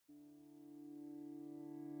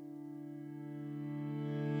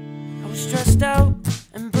stressed out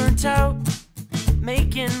and burnt out,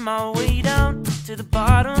 making my way down to the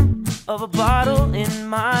bottom of a bottle in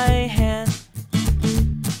my hand.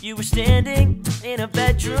 You were standing in a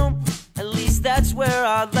bedroom, at least that's where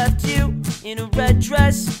I left you, in a red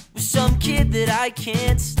dress with some kid that I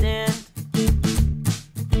can't stand.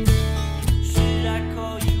 Should I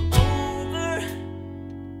call you over?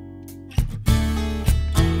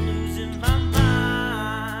 I'm losing my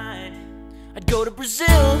mind. I'd go to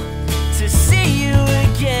Brazil to see you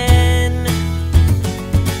again.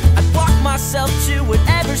 I'd walk myself to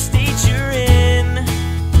whatever state you're in.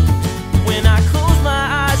 When I close my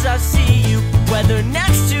eyes I see you, whether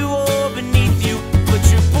next to or beneath you,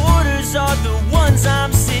 but your borders are the ones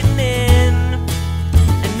I'm sitting in,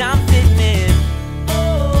 and I'm fitting in.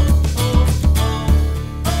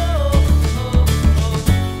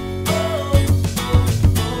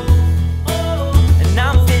 And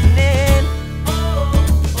I'm fitting in.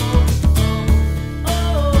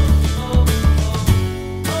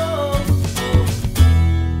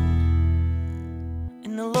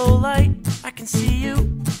 In the low light I can see you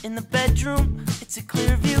in the bedroom, it's a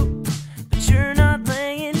clear view, but you're not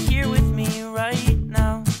laying here with me right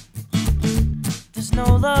now. There's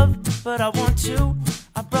no love, but I want to.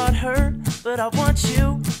 I brought her, but I want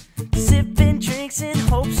you. Sipping drinks in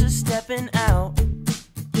hopes of stepping out.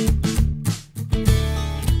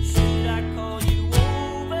 Should I call you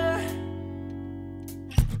over?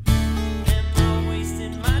 Am I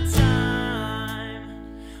wasting my time?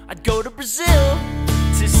 I'd go to Brazil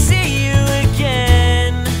to see you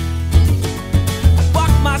again. I'd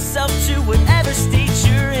walk myself to whatever state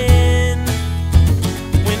you're in.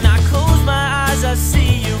 When I close my eyes I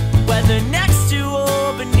see you, whether next to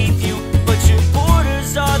or beneath you, but your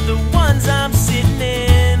borders are the ones I'm sitting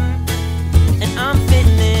in, and I'm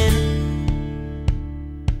fitting in.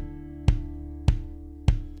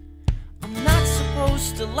 I'm not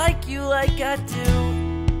supposed to like you like I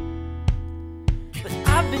do, but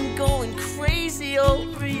I've been going crazy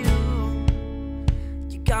over you.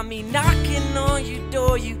 You got me knocking on your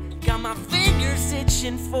door, you got my fingers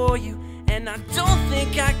itching for you, and I don't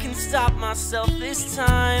think I can stop myself this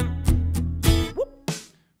time.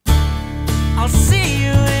 I'll see you